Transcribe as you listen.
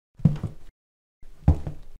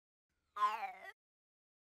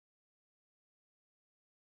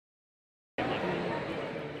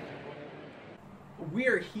we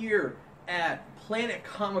are here at Planet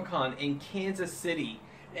Comicon in Kansas City,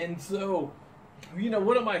 and so,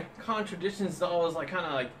 one of my traditions is always like kind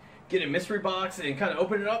of like get a mystery box and kind of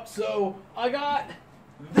open it up. So I got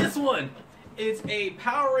this one. It's a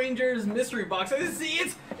Power Rangers mystery box. As you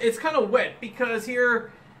see, it's kind of wet because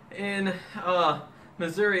here in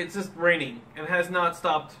Missouri it's just raining and has not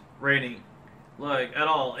stopped raining, like at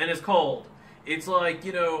all, and it's cold. It's like,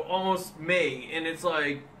 almost May, and it's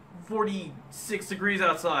like 46 degrees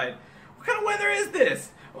outside. What kind of weather is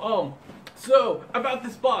this? So about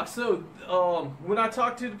this box. So when I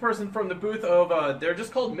talked to the person from the booth of, they're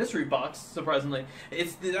just called Mystery Box, surprisingly.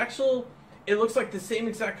 It's the actual. It looks like the same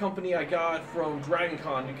exact company I got from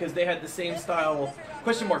DragonCon, because they had the same style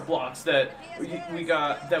question mark blocks that we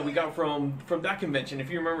got from that convention. If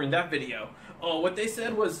you remember in that video, what they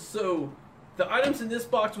said was, so the items in this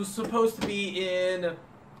box was supposed to be in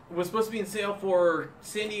sale for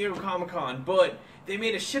San Diego Comic-Con, but they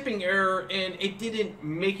made a shipping error and it didn't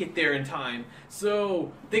make it there in time.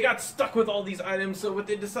 So they got stuck with all these items. So what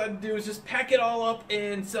they decided to do is just pack it all up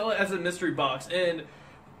and sell it as a mystery box. And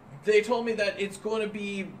they told me that it's going to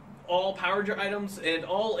be all Power Ranger items and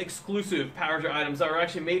all exclusive Power Ranger items that are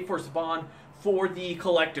actually made for Spawn for the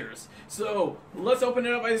collectors. So let's open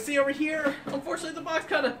it up. I see over here, unfortunately, the box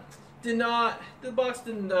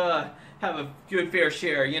didn't have a good fair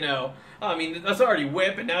share, I mean, that's already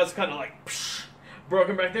wet, and now it's kind of like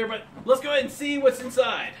broken back there, but let's go ahead and see what's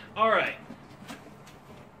inside. Alright.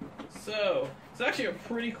 So, it's actually a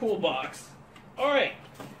pretty cool box. Alright.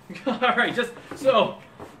 Alright, just so,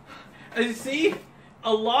 as you see,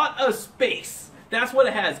 a lot of space. That's what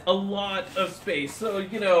it has, a lot of space. So,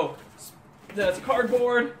 that's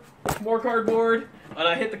cardboard, more cardboard, and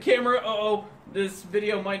I hit the camera. Uh-oh, this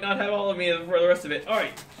video might not have all of me for the rest of it.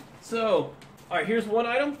 Alright, so, here's one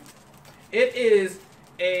item. It is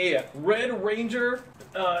a Red Ranger.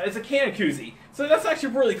 It's a can koozie. So that's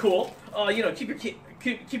actually really cool.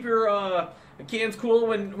 Keep your cans cool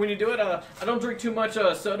when you do it. I don't drink too much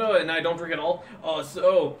soda, and I don't drink at all.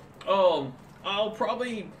 I'll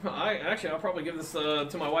probably give this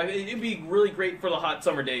to my wife. It'd be really great for the hot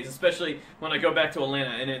summer days, especially when I go back to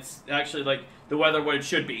Atlanta and it's actually like the weather what it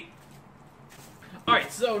should be. All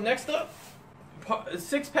right, so next up,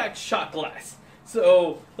 6-pack shot glass.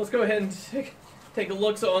 So let's go ahead and take a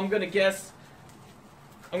look. So I'm gonna guess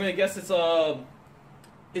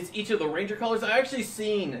it's each of the Ranger colors. I've actually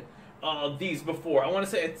seen these before. I want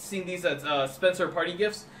to say I've seen these at Spencer Party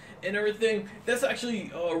Gifts and everything. That's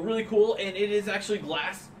actually really cool, and it is actually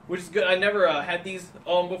glass, which is good. I never had these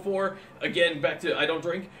before. Again, back to I don't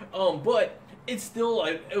drink, but it's still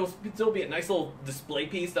it will still be a nice little display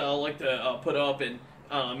piece that I like to put up, and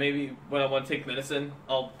maybe when I want to take medicine,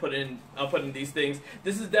 I'll put in these things.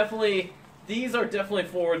 These are definitely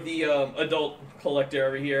for the adult collector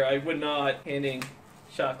over here. I would not handing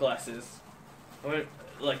shot glasses.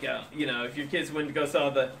 If your kids went to go saw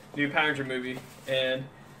the new Power Ranger movie, and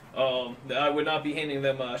I would not be handing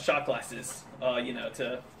them shot glasses,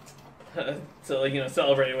 to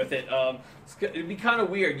celebrate with it. It'd be kind of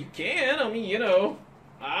weird. You can, I mean,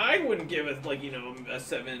 I wouldn't give it a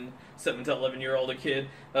 7 to 11-year-old a kid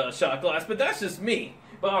shot glass, but that's just me.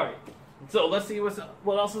 But all right, so let's see what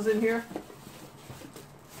else is in here.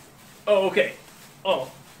 Oh, okay.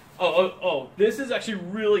 Oh, this is actually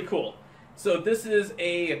really cool. So this is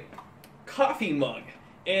a coffee mug,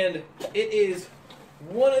 and it is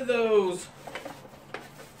one of those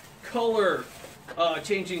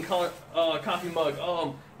changing color coffee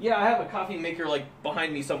mug. Yeah, I have a coffee maker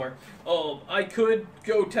behind me somewhere. I could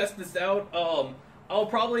go test this out. I'll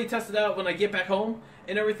probably test it out when I get back home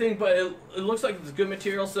and everything, but it looks like it's good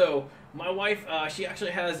material. So my wife, she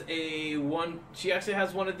actually has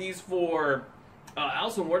one of these for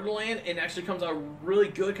Alice in Wonderland, and actually comes out really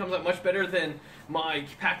good. Comes out much better than my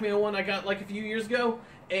Pac-Man one I got like a few years ago.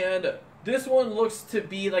 And this one looks to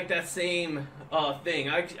be like that same thing.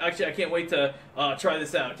 I can't wait to try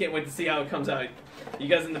this out. I can't wait to see how it comes out. You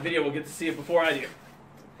guys in the video will get to see it before I do.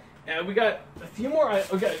 And we got a few more.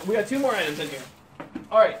 Okay, we got 2 more items in here.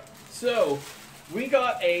 All right, so we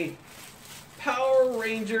got a Power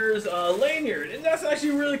Rangers lanyard, and that's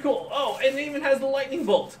actually really cool. Oh, and it even has the lightning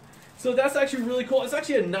bolt. So that's actually really cool. It's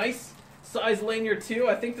actually a nice size lanyard too.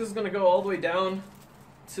 I think this is gonna go all the way down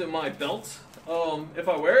to my belt. If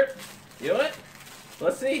I wear it, you know what?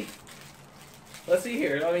 Let's see. Let's see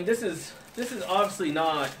here. I mean, this is obviously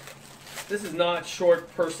not. This is not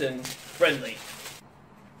short person friendly.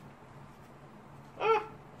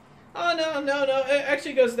 Oh no. It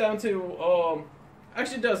actually goes down to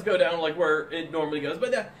actually does go down like where it normally goes.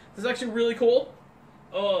 But that's actually really cool.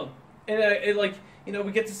 And it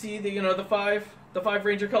we get to see the the the 5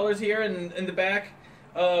 Ranger colors here in the back.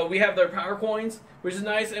 We have their power coins, which is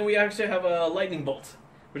nice, and we actually have a lightning bolt,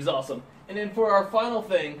 which is awesome. And then for our final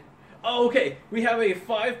thing, oh, okay, we have a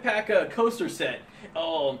 5-pack coaster set.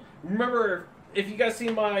 Remember, if you guys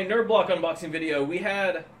seen my Nerd Block unboxing video, we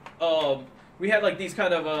had like these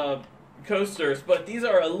kind of coasters, but these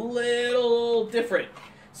are a little different.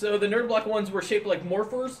 So the Nerd Block ones were shaped like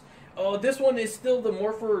morphers. This one is still the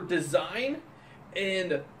morpher design,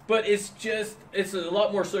 but it's a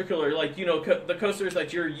lot more circular, like, you know, the coasters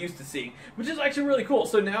that you're used to seeing, which is actually really cool.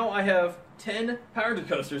 So now I have 10 Power Rangers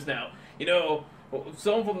coasters now. You know,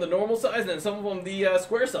 some of them the normal size and some of them the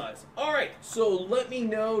square size. Alright, so let me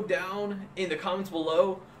know down in the comments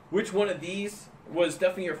below which one of these was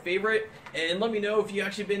definitely your favorite, and let me know if you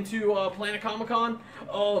actually been to Planet Comicon.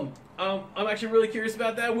 I'm actually really curious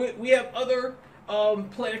about that. We have other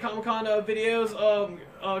Planet Comicon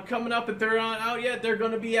videos coming up. If they're not out yet, they're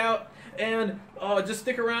going to be out, and just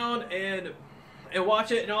stick around and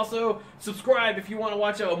watch it, and also subscribe if you want to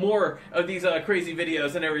watch more of these crazy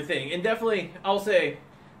videos and everything. And definitely, I'll say,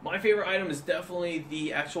 my favorite item is definitely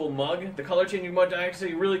the actual mug. The color changing mug is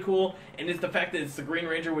actually really cool, and it's the fact that it's the Green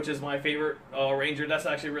Ranger, which is my favorite Ranger. That's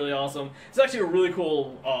actually really awesome. It's actually a really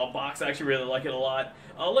cool box. I actually really like it a lot.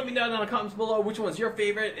 Let me know down in the comments below which one's your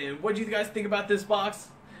favorite, and what do you guys think about this box.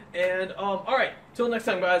 And alright, till next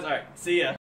time, guys. Alright, see ya.